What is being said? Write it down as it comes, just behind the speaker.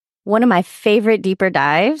One of my favorite deeper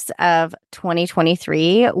dives of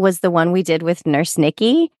 2023 was the one we did with Nurse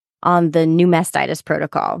Nikki on the new mastitis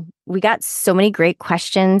protocol. We got so many great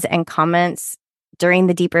questions and comments during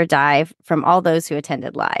the deeper dive from all those who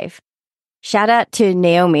attended live. Shout out to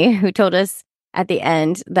Naomi, who told us at the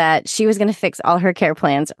end that she was going to fix all her care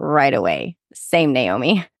plans right away. Same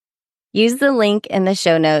Naomi. Use the link in the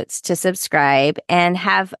show notes to subscribe and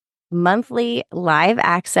have monthly live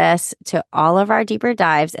access to all of our deeper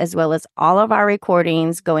dives, as well as all of our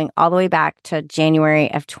recordings going all the way back to January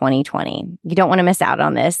of 2020. You don't want to miss out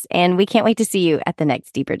on this, and we can't wait to see you at the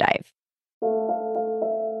next deeper dive.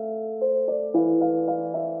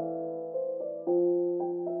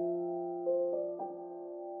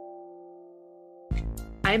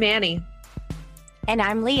 I'm Annie. And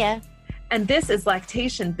I'm Leah. And this is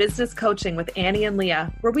Lactation Business Coaching with Annie and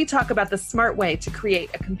Leah, where we talk about the smart way to create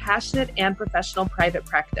a compassionate and professional private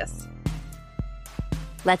practice.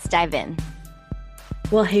 Let's dive in.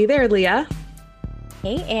 Well, hey there, Leah.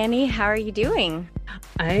 Hey, Annie. How are you doing?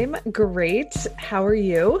 I'm great. How are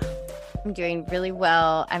you? I'm doing really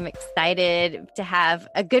well. I'm excited to have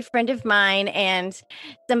a good friend of mine and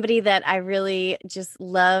somebody that I really just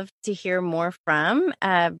love to hear more from.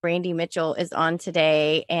 Brandie Mitchell is on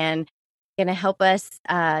today and going to help us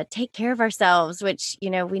take care of ourselves, which,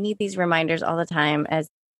 we need these reminders all the time as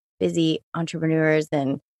busy entrepreneurs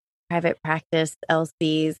and private practice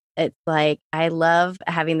LCs. It's like, I love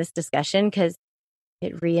having this discussion because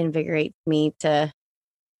it reinvigorates me to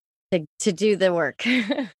do the work.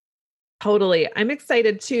 Totally. I'm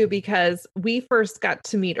excited too, because we first got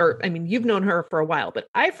to meet, you've known her for a while, but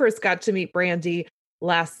I first got to meet Brandie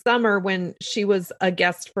last summer when she was a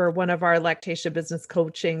guest for one of our lactation business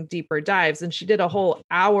coaching deeper dives. And she did a whole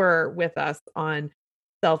hour with us on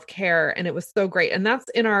self-care. And it was so great. And that's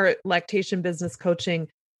in our lactation business coaching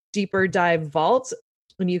deeper dive vault.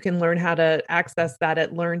 And you can learn how to access that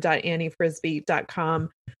at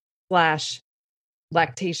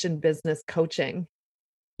learn.anniefrisbee.com/lactation business coaching.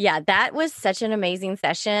 Yeah, that was such an amazing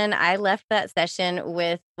session. I left that session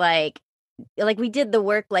with like we did the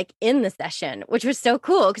work like in the session, which was so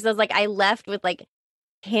cool because I was like, I left with like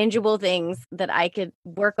tangible things that I could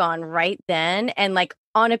work on right then and like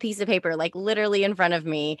on a piece of paper, like literally in front of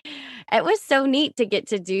me. It was so neat to get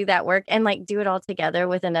to do that work and like do it all together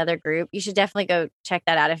with another group. You should definitely go check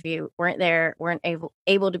that out if you weren't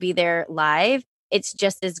able to be there live. It's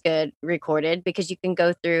just as good recorded because you can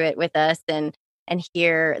go through it with us and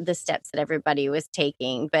hear the steps that everybody was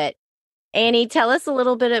taking. But Annie, tell us a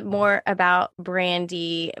little bit more about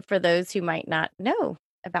Brandie for those who might not know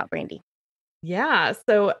about Brandie. Yeah.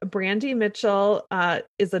 So Brandie Mitchell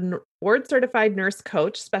is a board-certified nurse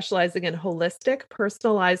coach specializing in holistic,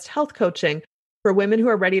 personalized health coaching for women who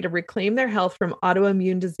are ready to reclaim their health from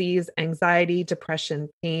autoimmune disease, anxiety, depression,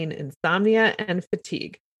 pain, insomnia, and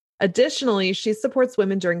fatigue. Additionally, she supports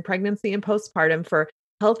women during pregnancy and postpartum for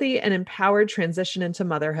healthy and empowered transition into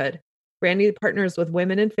motherhood. Brandie partners with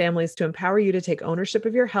women and families to empower you to take ownership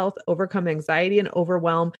of your health, overcome anxiety and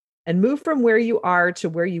overwhelm, and move from where you are to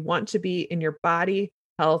where you want to be in your body,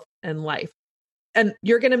 health, and life. And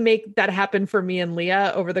you're going to make that happen for me and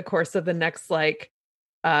Leah over the course of the next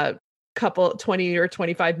couple 20 or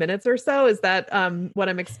 25 minutes or so. Is that what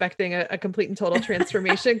I'm expecting, a complete and total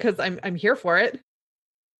transformation? Because I'm here for it.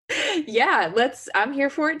 Yeah, I'm here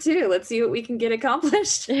for it too. Let's see what we can get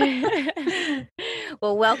accomplished.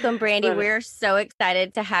 Well, welcome, Brandie. We're so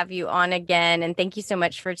excited to have you on again. And thank you so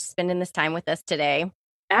much for spending this time with us today.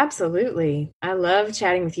 Absolutely. I love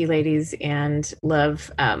chatting with you ladies and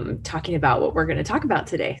love talking about what we're going to talk about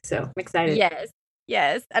today. So I'm excited.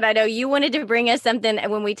 Yes. And I know you wanted to bring us something.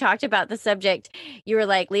 And when we talked about the subject, you were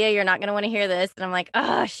like, Leah, you're not going to want to hear this. And I'm like,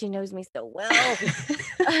 oh, she knows me so well.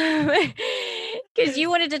 Because you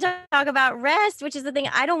wanted to talk about rest, which is the thing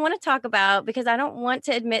I don't want to talk about because I don't want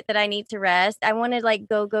to admit that I need to rest. I want to like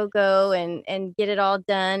go and get it all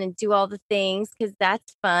done and do all the things because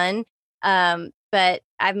that's fun. But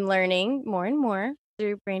I'm learning more and more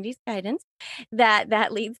through Brandie's guidance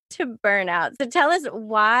that leads to burnout. So tell us,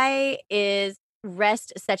 why is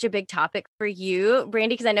rest such a big topic for you,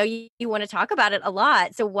 Brandie? Because I know you want to talk about it a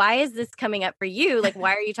lot. So why is this coming up for you? Like,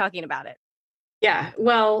 why are you talking about it? Yeah,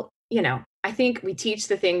 well, I think we teach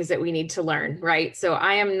the things that we need to learn, right? So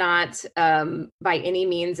I am not by any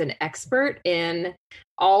means an expert in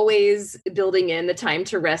always building in the time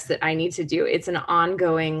to rest that I need to do. It's an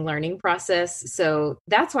ongoing learning process. So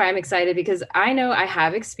that's why I'm excited, because I know I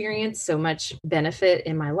have experienced so much benefit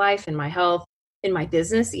in my life, in my health, in my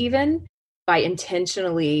business, even by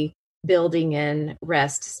intentionally building in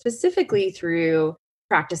rest, specifically through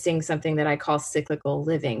practicing something that I call cyclical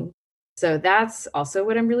living. So that's also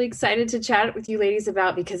what I'm really excited to chat with you ladies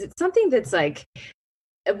about, because it's something that's like,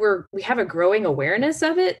 we have a growing awareness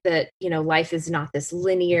of it, that, life is not this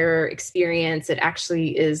linear experience. It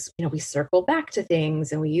actually is, we circle back to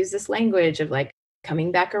things, and we use this language of like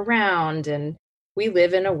coming back around, and we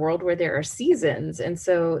live in a world where there are seasons. And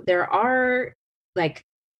so there are like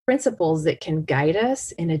principles that can guide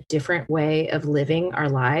us in a different way of living our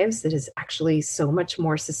lives that is actually so much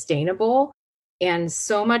more sustainable and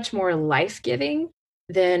so much more life-giving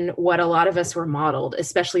than what a lot of us were modeled,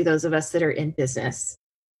 especially those of us that are in business.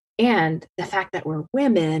 And the fact that we're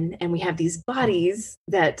women and we have these bodies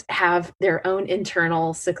that have their own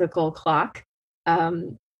internal cyclical clock,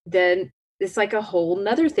 then it's like a whole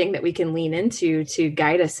nother thing that we can lean into to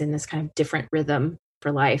guide us in this kind of different rhythm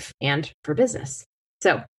for life and for business.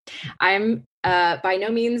 So I'm by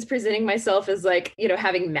no means presenting myself as like,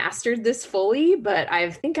 having mastered this fully, but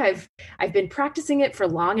I think I've been practicing it for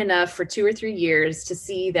long enough, for 2 or 3 years, to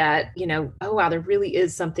see that, oh, wow, there really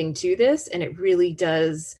is something to this. And it really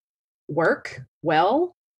does work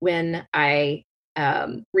well when I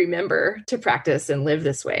remember to practice and live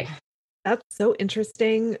this way. That's so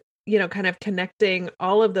interesting, kind of connecting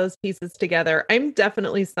all of those pieces together. I'm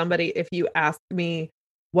definitely somebody, if you ask me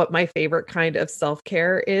what my favorite kind of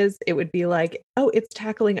self-care is, it would be like, oh, it's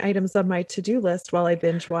tackling items on my to-do list while I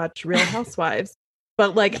binge watch Real Housewives.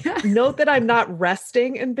 But like, note that I'm not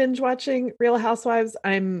resting and binge watching Real Housewives.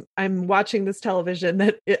 I'm watching this television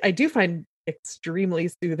that I do find extremely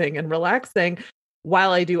soothing and relaxing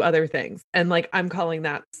while I do other things. And like, I'm calling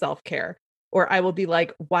that self-care. Or I will be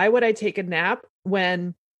like, why would I take a nap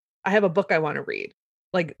when I have a book I want to read?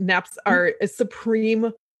 Like, naps are a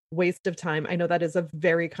supreme waste of time. I know that is a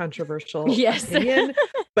very controversial opinion,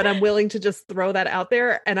 but I'm willing to just throw that out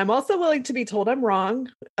there. And I'm also willing to be told I'm wrong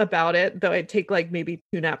about it, though I take like maybe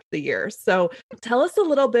 2 naps a year. So tell us a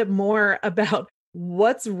little bit more about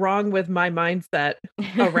what's wrong with my mindset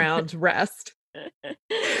around rest.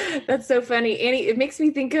 That's so funny, Annie. It makes me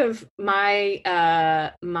think of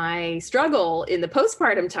my my struggle in the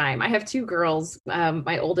postpartum time. I have 2 girls.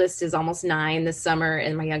 My oldest is almost 9 this summer,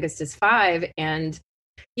 and my youngest is 5. And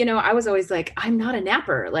I was always like, I'm not a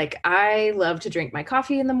napper. Like, I love to drink my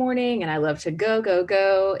coffee in the morning, and I love to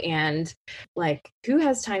go. And like, who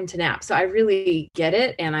has time to nap? So I really get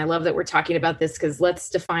it. And I love that we're talking about this, because let's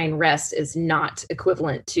define rest is not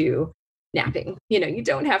equivalent to napping. You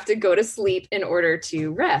don't have to go to sleep in order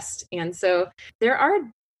to rest. And so I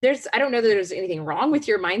don't know that there's anything wrong with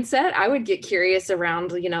your mindset. I would get curious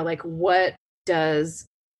around, like, what does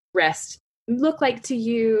rest look like to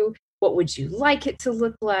you? What would you like it to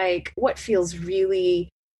look like? What feels really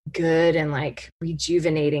good and like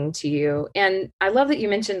rejuvenating to you? And I love that you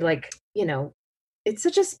mentioned, like, it's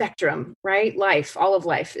such a spectrum, right? All of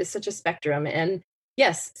life is such a spectrum. And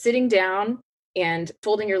yes, sitting down and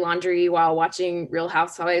folding your laundry while watching Real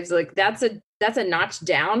Housewives, like that's a notch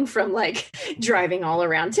down from like driving all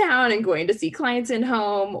around town and going to see clients in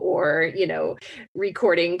home, or,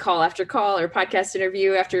 recording call after call or podcast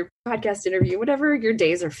interview after podcast interview, whatever your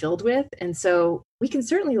days are filled with. And so we can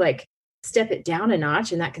certainly like step it down a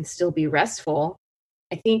notch, and that can still be restful.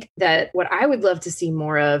 I think that what I would love to see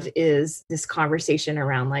more of is this conversation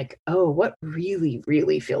around like, oh, what really,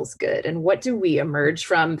 really feels good? And what do we emerge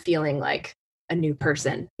from feeling like a new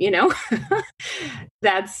person?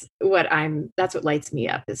 That's what lights me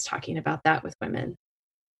up, is talking about that with women.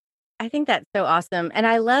 I think that's so awesome. And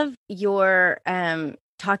I love your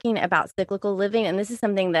talking about cyclical living. And this is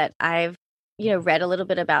something that I've, read a little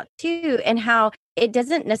bit about too, and how it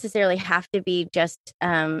doesn't necessarily have to be just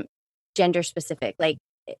gender specific. Like,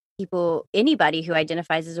 anybody who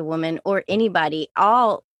identifies as a woman, or anybody,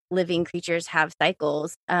 all living creatures have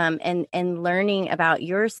cycles, and learning about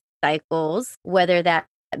your cycles, whether that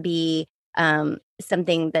be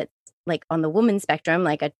something that's like on the woman spectrum,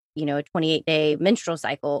 like a 28-day menstrual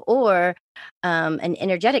cycle, or an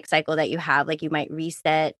energetic cycle that you have, like you might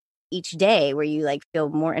reset each day, where you like feel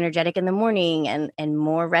more energetic in the morning and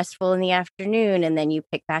more restful in the afternoon, and then you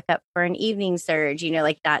pick back up for an evening surge,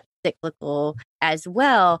 like that cyclical as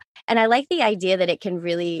well. And I like the idea that it can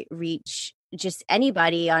really reach just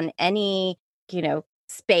anybody on any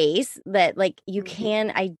space, that like you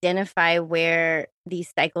can identify where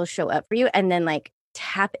these cycles show up for you, and then like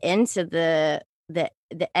tap into the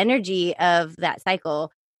energy of that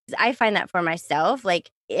cycle. I find that for myself, like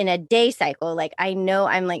in a day cycle, like I know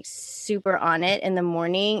I'm like super on it in the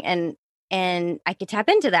morning, and I could tap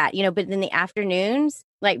into that, but in the afternoons,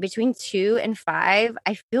 like between 2 and 5,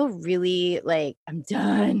 I feel really like I'm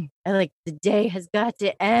done. I like, the day has got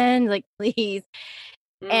to end, like, please.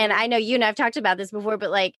 And I know you and I've talked about this before,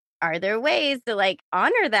 but like are there ways to like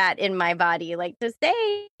honor that in my body? Like to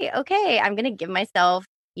say, okay, I'm going to give myself,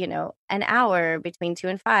 an hour between 2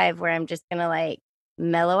 and 5 where I'm just going to like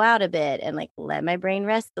mellow out a bit and like let my brain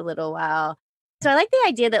rest a little while. So I like the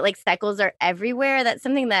idea that like cycles are everywhere. That's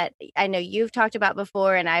something that I know you've talked about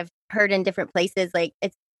before and I've heard in different places. Like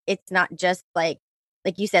it's not just like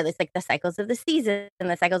you said, it's like the cycles of the season and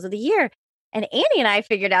the cycles of the year. And Annie and I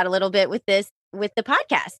figured out a little bit with this, with the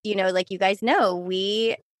podcast, like you guys know,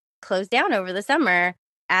 we closed down over the summer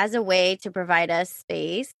as a way to provide us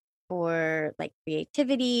space for like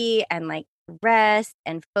creativity and like rest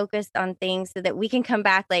and focused on things so that we can come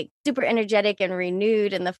back like super energetic and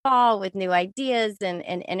renewed in the fall with new ideas and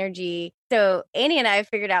energy. So Annie and I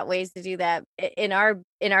figured out ways to do that in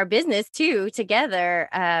our business too together.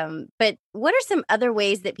 But what are some other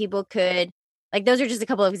ways that people could, like, those are just a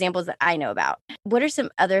couple of examples that I know about. What are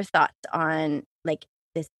some other thoughts on like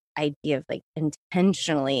this idea of like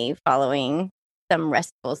intentionally following some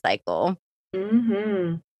restful cycle?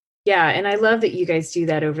 Mm-hmm. Yeah. And I love that you guys do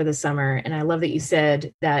that over the summer. And I love that you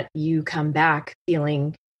said that you come back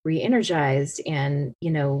feeling re-energized and,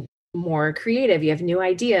 more creative. You have new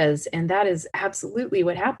ideas. And that is absolutely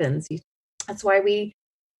what happens. That's why we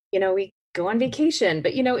go on vacation.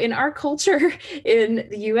 But, in our culture in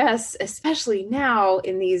the US, especially now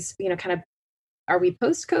in these, kind of, are we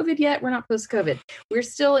post-COVID yet? We're not post-COVID. We're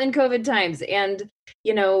still in COVID times. And,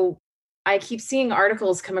 I keep seeing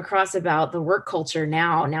articles come across about the work culture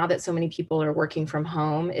now that so many people are working from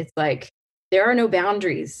home. It's like there are no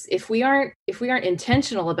boundaries. If we aren't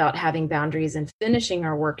intentional about having boundaries and finishing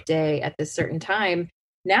our work day at this certain time,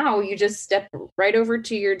 now you just step right over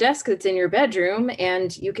to your desk that's in your bedroom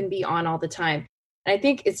and you can be on all the time. And I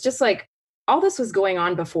think it's just like all this was going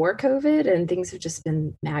on before COVID and things have just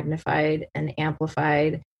been magnified and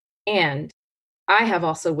amplified. And I have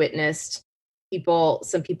also witnessed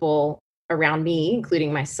some people around me,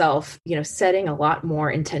 including myself, setting a lot more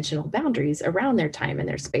intentional boundaries around their time and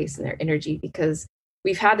their space and their energy, because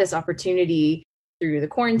we've had this opportunity through the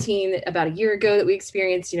quarantine about a year ago that we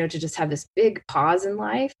experienced, to just have this big pause in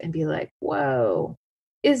life and be like, whoa,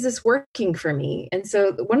 is this working for me? And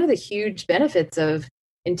so one of the huge benefits of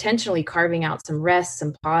intentionally carving out some rest,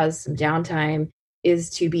 some pause, some downtime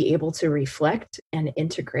is to be able to reflect and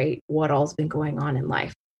integrate what all's been going on in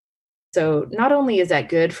life. So not only is that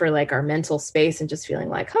good for like our mental space and just feeling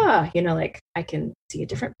like, like I can see a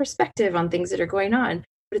different perspective on things that are going on,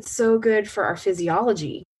 but it's so good for our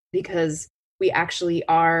physiology because we actually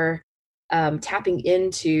are tapping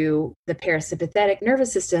into the parasympathetic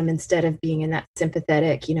nervous system instead of being in that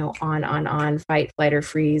sympathetic, on, fight, flight, or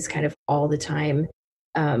freeze kind of all the time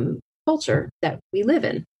culture that we live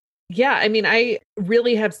in. Yeah, I mean, I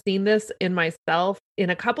really have seen this in myself in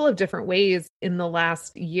a couple of different ways in the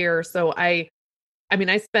last year. So I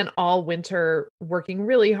spent all winter working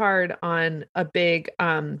really hard on a big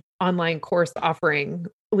online course offering,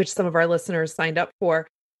 which some of our listeners signed up for.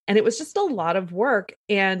 And it was just a lot of work.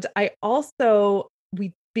 And I also,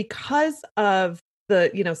 because of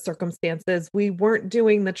the, circumstances, we weren't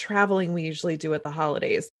doing the traveling we usually do at the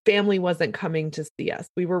holidays. Family wasn't coming to see us.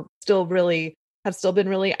 We were have still been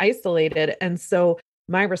really isolated. And so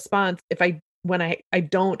my response, when I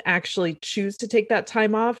don't actually choose to take that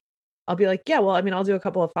time off, I'll be like, yeah, well, I'll do a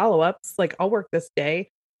couple of follow-ups. Like I'll work this day.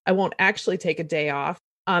 I won't actually take a day off.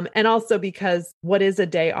 And also because what is a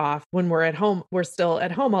day off when we're at home? We're still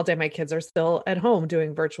at home all day. My kids are still at home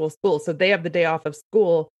doing virtual school. So they have the day off of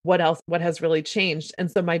school. What else? What has really changed? And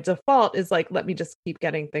so my default is like, let me just keep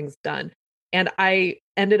getting things done. And I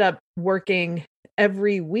ended up working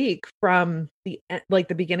every week from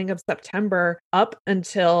the beginning of September up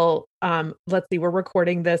until, let's see, we're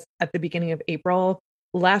recording this at the beginning of April.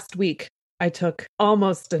 Last week, I took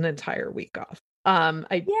almost an entire week off.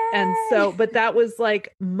 But that was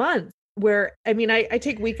like months where, I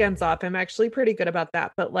take weekends off. I'm actually pretty good about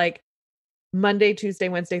that. But like Monday, Tuesday,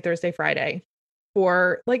 Wednesday, Thursday, Friday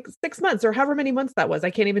for like 6 months or however many months that was. I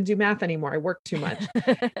can't even do math anymore. I work too much.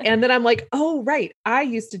 And then I'm like, oh, right. I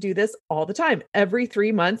used to do this all the time. Every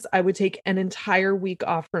 3 months, I would take an entire week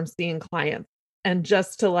off from seeing clients and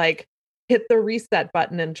just to like hit the reset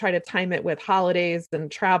button and try to time it with holidays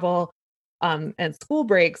and travel and school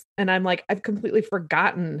breaks. And I'm like, I've completely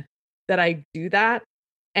forgotten that I do that.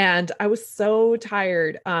 And I was so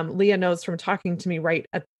tired. Leah knows from talking to me right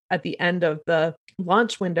at the end of the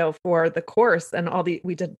launch window for the course and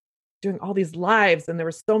doing all these lives, and there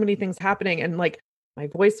were so many things happening, and like my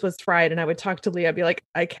voice was fried, and I would talk to Leah, I'd be like,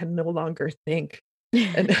 I can no longer think.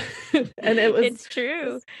 And and it's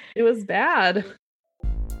true. It was bad.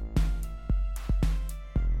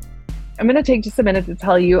 I'm going to take just a minute to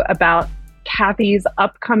tell you about Kathy's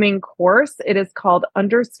upcoming course. It is called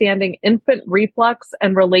Understanding Infant Reflux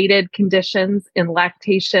and Related Conditions in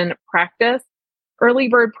Lactation Practice. Early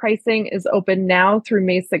bird pricing is open now through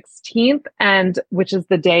May 16th, and which is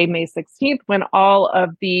the day, May 16th, when all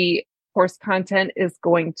of the course content is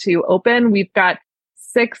going to open. We've got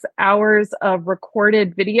 6 hours of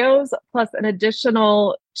recorded videos plus an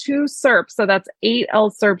additional 2 SERPs. So that's 8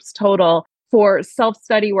 LSERPs total for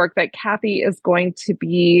self-study work that Kathy is going to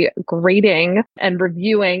be grading and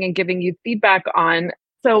reviewing and giving you feedback on.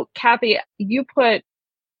 So Kathy, you put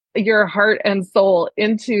your heart and soul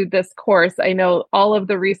into this course. I know all of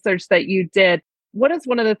the research that you did. What is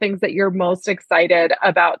one of the things that you're most excited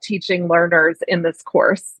about teaching learners in this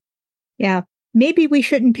course? Yeah, maybe we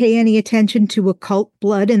shouldn't pay any attention to occult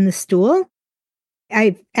blood in the stool.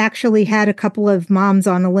 I've actually had a couple of moms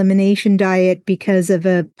on elimination diet because of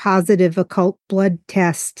a positive occult blood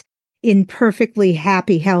test in perfectly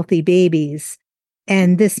happy, healthy babies.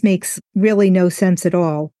 And this makes really no sense at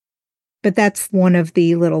all. But that's one of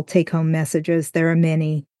the little take-home messages. There are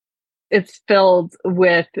many. It's filled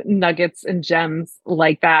with nuggets and gems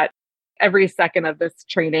like that. Every second of this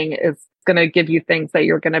training is going to give you things that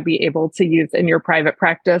you're going to be able to use in your private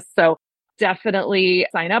practice. So definitely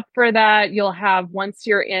sign up for that. You'll have, once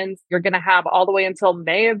you're in, you're going to have all the way until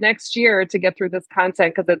May of next year to get through this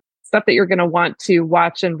content because it's stuff that you're going to want to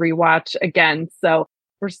watch and rewatch again. So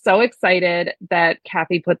we're so excited that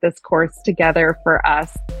Kathy put this course together for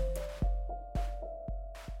us.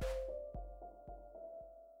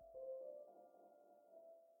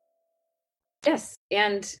 Yes.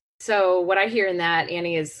 And so what I hear in that,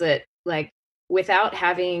 Annie, is that like without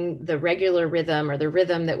having the regular rhythm or the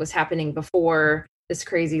rhythm that was happening before this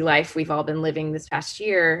crazy life we've all been living this past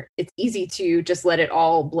year, it's easy to just let it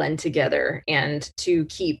all blend together and to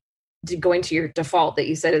keep going to your default that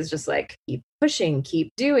you said is just like keep pushing,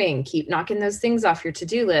 keep doing, keep knocking those things off your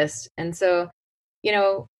to-do list. And so,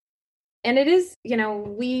 and it is,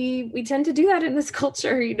 we tend to do that in this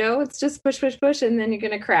culture, it's just push, push, push, and then you're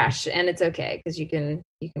going to crash, and it's okay because you can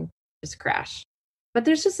just crash. But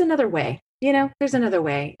there's just another way, there's another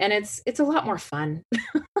way, and it's a lot more fun.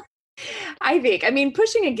 I think,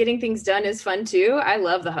 pushing and getting things done is fun too. I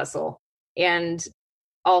love the hustle, and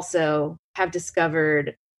also have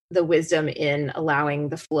discovered the wisdom in allowing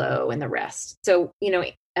the flow and the rest. So,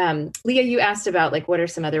 Leah, you asked about like, what are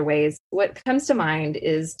some other ways? What comes to mind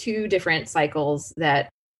is 2 different cycles that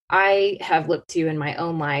I have looked to in my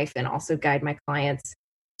own life and also guide my clients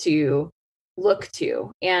to look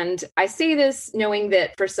to. And I say this knowing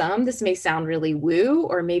that for some, this may sound really woo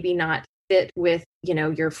or maybe not fit with,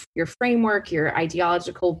 your framework, your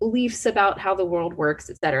ideological beliefs about how the world works,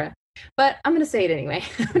 et cetera. But I'm going to say it anyway.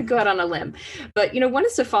 I'm going to go out on a limb. But, one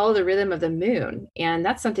is to follow the rhythm of the moon. And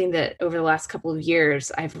that's something that over the last couple of years,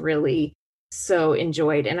 I've really so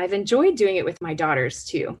enjoyed. And I've enjoyed doing it with my daughters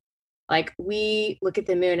too. Like we look at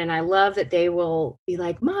the moon and I love that they will be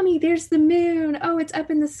like, Mommy, there's the moon. Oh, it's up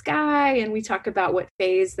in the sky. And we talk about what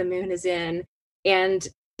phase the moon is in. And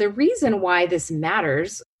the reason why this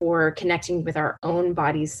matters for connecting with our own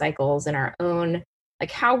body's cycles and our own,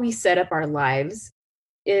 like how we set up our lives,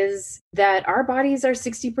 is that our bodies are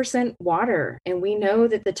 60% water, and we know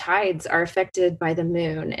that the tides are affected by the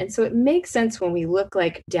moon. And so it makes sense when we look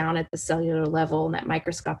like down at the cellular level and that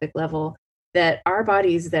microscopic level that our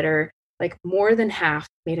bodies that are like more than half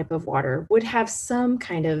made up of water would have some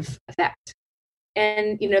kind of effect.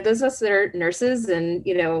 And, those of us that are nurses and,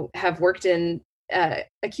 have worked in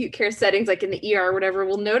acute care settings like in the ER or whatever,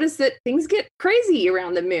 will notice that things get crazy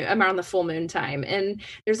around the moon, around the full moon time. And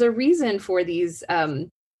there's a reason for these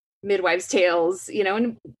midwives' tales,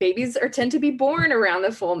 and babies tend to be born around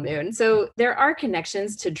the full moon. So there are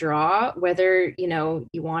connections to draw, whether, you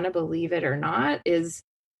want to believe it or not is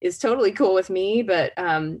totally cool with me. But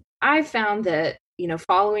I've found that,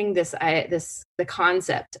 following the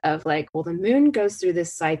concept of like, well, the moon goes through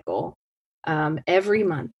this cycle every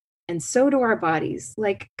month. And so do our bodies.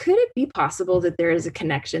 Like, could it be possible that there is a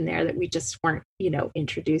connection there that we just weren't,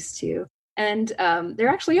 introduced to? And there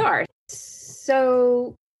actually are.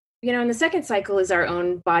 So, and the second cycle is our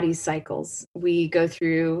own body cycles. We go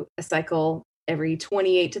through a cycle every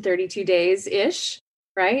 28 to 32 days-ish,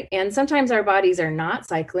 right? And sometimes our bodies are not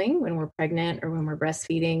cycling when we're pregnant or when we're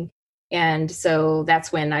breastfeeding. And so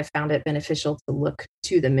that's when I found it beneficial to look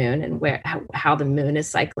to the moon and how the moon is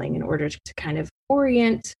cycling in order to kind of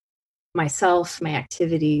orient myself, my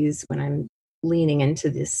activities when I'm leaning into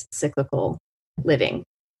this cyclical living.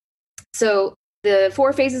 So the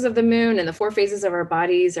 4 phases of the moon and the 4 phases of our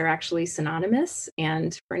bodies are actually synonymous.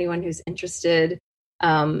 And for anyone who's interested,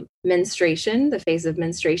 menstruation, the phase of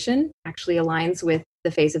menstruation actually aligns with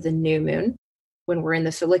the phase of the new moon. when we're in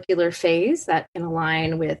the follicular phase, that can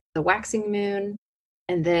align with the waxing moon.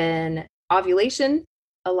 And then ovulation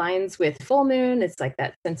aligns with full moon. It's like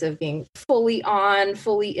that sense of being fully on,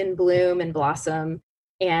 fully in bloom and blossom.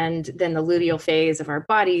 And then the luteal phase of our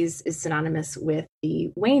bodies is synonymous with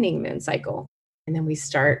the waning moon cycle. And then we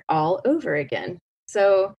start all over again.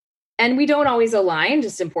 So, and we don't always align,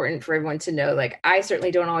 just important for everyone to know, like, I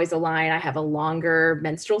certainly don't always align. I have a longer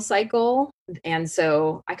menstrual cycle. And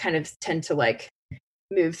so I kind of tend to like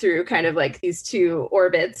move through kind of like these two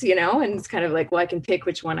orbits, you know, and it's kind of like, well, I can pick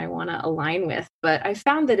which one I want to align with. But I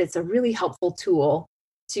found that it's a really helpful tool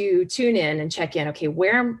to tune in and check in. Okay,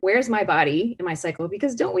 where's my body in my cycle?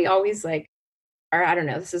 Because don't we always like, or I don't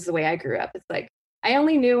know, this is the way I grew up. It's like, I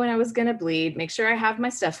only knew when I was going to bleed, make sure I have my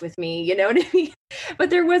stuff with me, you know what I mean?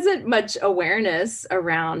 But there wasn't much awareness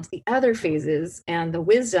around the other phases and the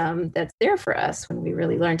wisdom that's there for us when we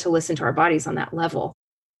really learn to listen to our bodies on that level.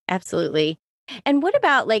 Absolutely. And what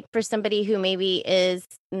about like for somebody who maybe is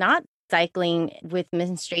not cycling with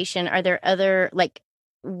menstruation? Are there other like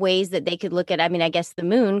ways that they could look at? I mean, I guess the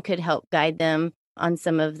moon could help guide them on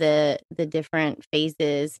some of the different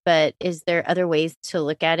phases, but is there other ways to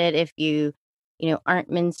look at it if you aren't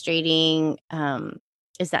menstruating?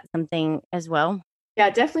 Is that something as well?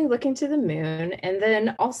 Yeah, definitely look into the moon. And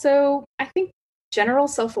then also, I think general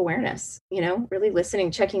self-awareness, really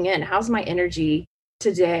listening, checking in. How's my energy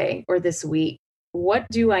today or this week? What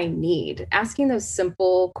do I need? Asking those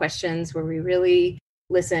simple questions where we really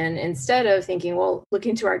listen instead of thinking, well, look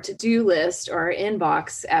into our to-do list or our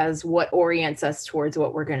inbox as what orients us towards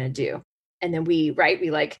what we're going to do. And then we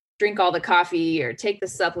like drink all the coffee or take the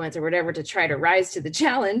supplements or whatever to try to rise to the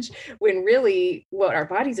challenge, when really what our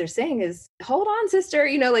bodies are saying is, hold on, sister,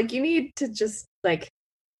 like you need to just like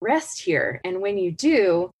rest here. And when you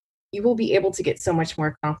do, you will be able to get so much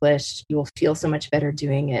more accomplished. You will feel so much better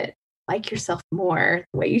doing it. Like yourself more,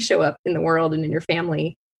 the way you show up in the world and in your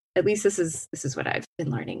family. At least this is what I've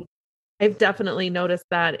been learning. I've definitely noticed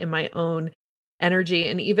that in my own energy.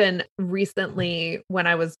 And even recently when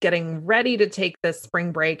I was getting ready to take this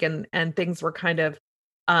spring break and things were kind of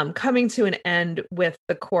coming to an end with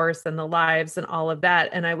the course and the lives and all of that.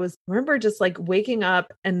 And I remember just like waking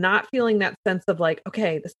up and not feeling that sense of like,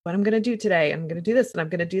 okay, this is what I'm going to do today. I'm going to do this and I'm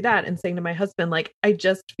going to do that. And saying to my husband, like, I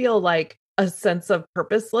just feel like a sense of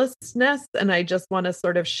purposelessness and I just want to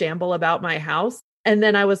sort of shamble about my house. And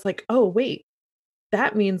then I was like, oh, wait,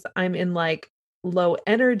 that means I'm in like low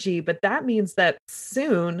energy, but that means that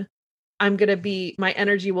soon my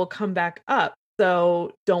energy will come back up.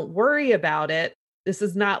 So don't worry about it. This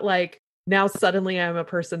is not like now suddenly I'm a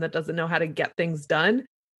person that doesn't know how to get things done.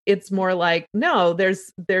 It's more like, no,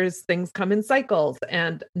 there's things come in cycles.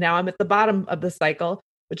 And now I'm at the bottom of the cycle,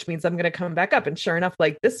 which means I'm going to come back up. And sure enough,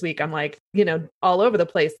 like this week, I'm like, all over the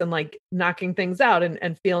place and like knocking things out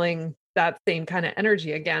and feeling that same kind of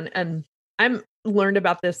energy again. And I'm learned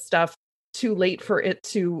about this stuff too late for it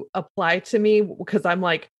to apply to me, because I'm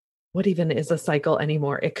like, what even is a cycle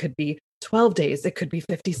anymore? It could be 12 days. It could be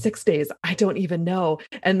 56 days. I don't even know.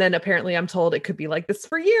 And then apparently I'm told it could be like this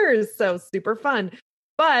for years. So super fun.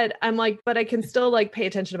 But I'm like, but I can still like pay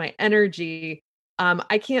attention to my energy.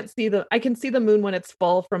 I can see the moon when it's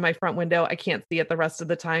full from my front window. I can't see it the rest of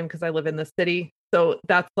the time because I live in the city. So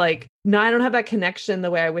that's like, no, I don't have that connection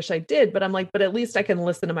the way I wish I did, but I'm like, but at least I can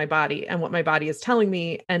listen to my body and what my body is telling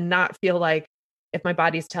me and not feel like if my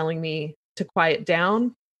body's telling me to quiet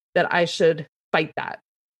down, that I should fight that.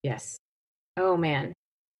 Yes. Oh man.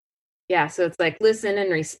 Yeah. So it's like listen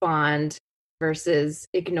and respond versus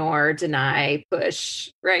ignore, deny,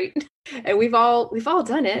 push, right? And we've all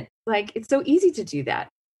done it. Like it's so easy to do that.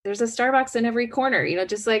 There's a Starbucks in every corner,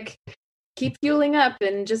 just like keep fueling up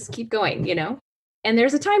and just keep going, and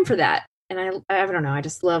there's a time for that. And I don't know. I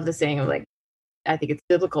just love the saying of like, I think it's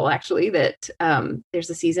biblical actually, that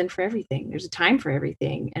there's a season for everything. There's a time for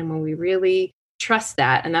everything. And when we really trust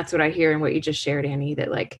that, and that's what I hear in what you just shared, Annie,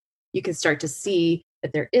 that like you can start to see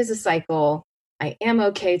that there is a cycle. I am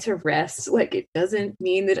okay to rest. Like it doesn't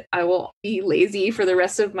mean that I will be lazy for the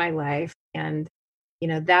rest of my life. And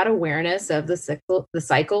that awareness of the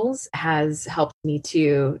cycles has helped me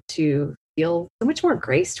to feel so much more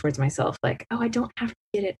grace towards myself. Like, oh, I don't have to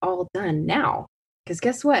get it all done now. Because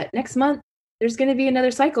guess what? Next month, there's going to be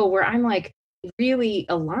another cycle where I'm like really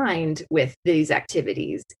aligned with these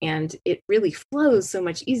activities. And it really flows so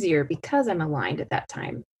much easier because I'm aligned at that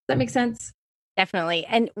time. Does that make sense? Definitely.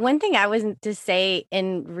 And one thing I was to say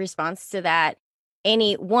in response to that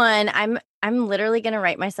I'm literally going to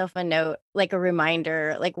write myself a note, like a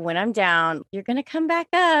reminder, like when I'm down, you're going to come back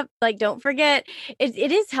up. Like, don't forget.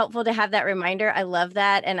 It is helpful to have that reminder. I love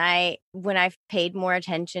that. And when I've paid more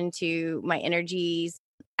attention to my energies,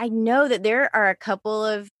 I know that there are a couple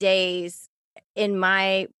of days in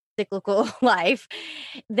my cyclical life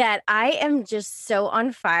that I am just so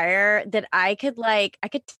on fire that I could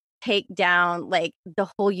take down like the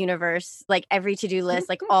whole universe, like every to-do list,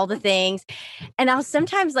 like all the things. And I'll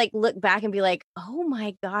sometimes like look back and be like, oh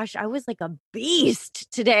my gosh, I was like a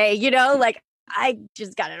beast today, like I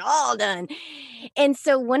just got it all done. And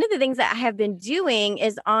so one of the things that I have been doing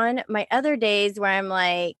is on my other days where I'm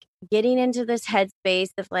like getting into this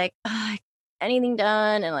headspace of like, anything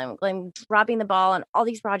done, and I'm dropping the ball on all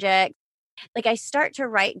these projects. Like I start to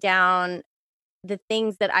write down the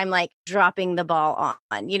things that I'm like dropping the ball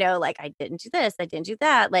on, like I didn't do this, I didn't do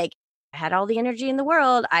that. Like I had all the energy in the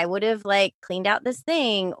world, I would have like cleaned out this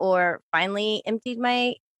thing or finally emptied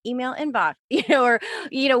my email inbox, or,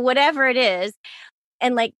 whatever it is.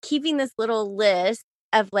 And like keeping this little list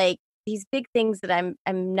of like these big things that I'm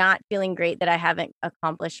not feeling great that I haven't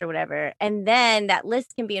accomplished or whatever. And then that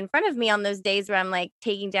list can be in front of me on those days where I'm like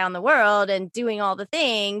taking down the world and doing all the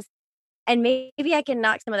things. And maybe I can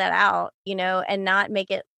knock some of that out, and not make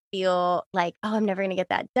it feel like, oh, I'm never going to get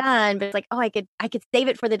that done. But it's like, oh, I could save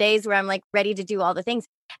it for the days where I'm like ready to do all the things.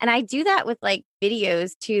 And I do that with like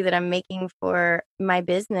videos too, that I'm making for my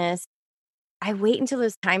business. I wait until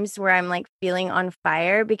those times where I'm like feeling on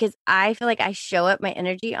fire, because I feel like I show up, my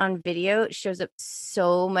energy on video shows up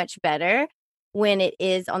so much better when it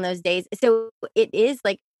is on those days. So it is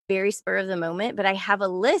like very spur of the moment, but I have a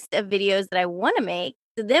list of videos that I want to make.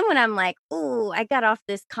 So then when I'm like, oh, I got off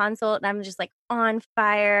this consult and I'm just like on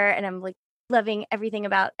fire and I'm like loving everything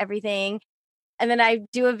about everything. And then I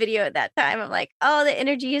do a video at that time. I'm like, oh, the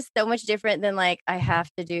energy is so much different than like, I have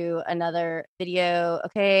to do another video.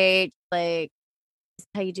 Okay. Like, this is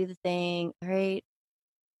how you do the thing. All right.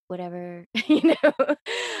 Whatever, So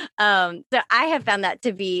I have found that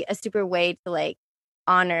to be a super way to like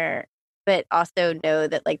honor, but also know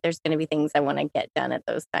that like, there's going to be things I want to get done at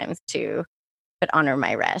those times too, but honor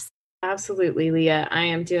my rest. Absolutely, Leah. I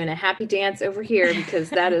am doing a happy dance over here because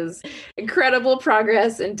that is incredible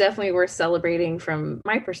progress and definitely worth celebrating from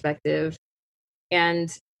my perspective.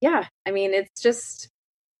 And yeah, I mean, there's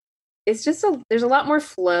a lot more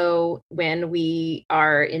flow when we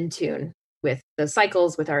are in tune with the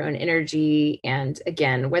cycles, with our own energy. And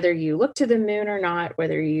again, whether you look to the moon or not,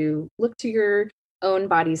 whether you look to your own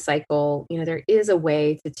body cycle, there is a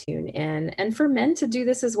way to tune in, and for men to do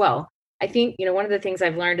this as well. I think, one of the things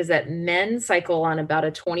I've learned is that men cycle on about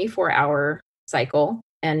a 24-hour cycle.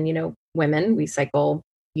 And, women, we cycle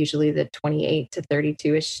usually the 28 to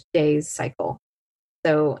 32-ish days cycle.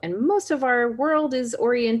 So, and most of our world is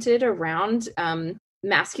oriented around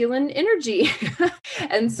masculine energy.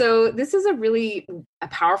 And so this is a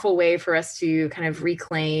powerful way for us to kind of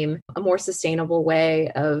reclaim a more sustainable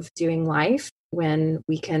way of doing life when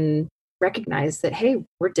we can recognize that, hey,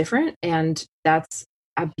 we're different, and that's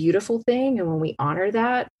a beautiful thing. And when we honor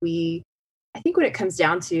that, I think what it comes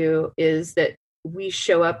down to is that we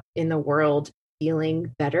show up in the world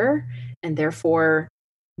feeling better, and therefore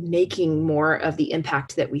making more of the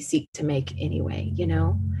impact that we seek to make anyway.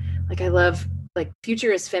 Like I love, like,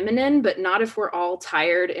 future is feminine, but not if we're all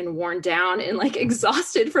tired and worn down and like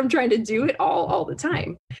exhausted from trying to do it all the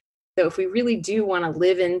time. So if we really do want to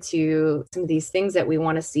live into some of these things that we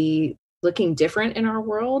want to see looking different in our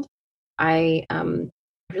world, I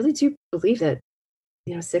really do believe that,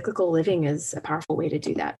 cyclical living is a powerful way to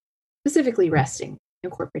do that, specifically resting,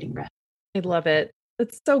 incorporating rest. I love it.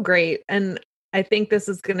 It's so great. And I think this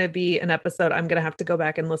is going to be an episode I'm going to have to go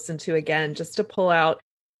back and listen to again, just to pull out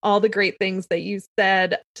all the great things that you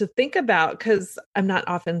said to think about, because I'm not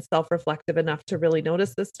often self-reflective enough to really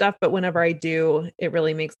notice this stuff. But whenever I do, it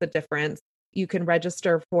really makes the difference. You can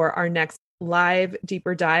register for our next live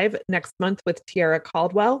deeper dive next month with Tiara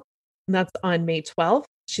Caldwell. And that's on May 12th.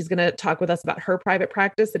 She's going to talk with us about her private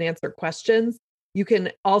practice and answer questions. You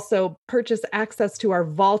can also purchase access to our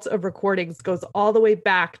vault of recordings. It goes all the way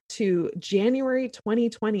back to January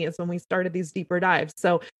 2020 is when we started these deeper dives.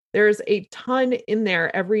 So there's a ton in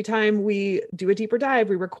there. Every time we do a deeper dive,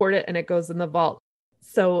 we record it and it goes in the vault.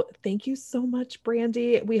 So thank you so much,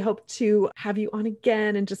 Brandie. We hope to have you on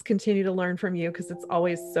again and just continue to learn from you, because it's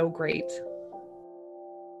always so great.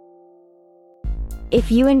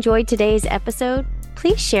 If you enjoyed today's episode,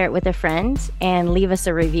 please share it with a friend and leave us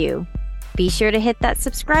a review. Be sure to hit that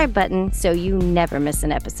subscribe button so you never miss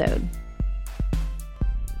an episode.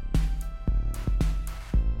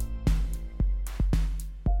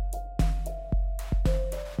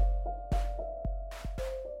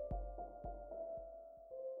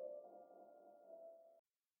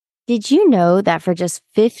 Did you know that for just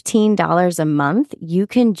 $15 a month, you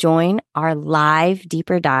can join our live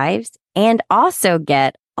deeper dives and also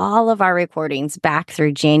get all of our recordings back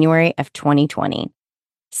through January of 2020?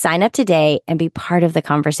 Sign up today and be part of the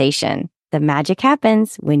conversation. The magic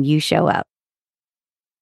happens when you show up.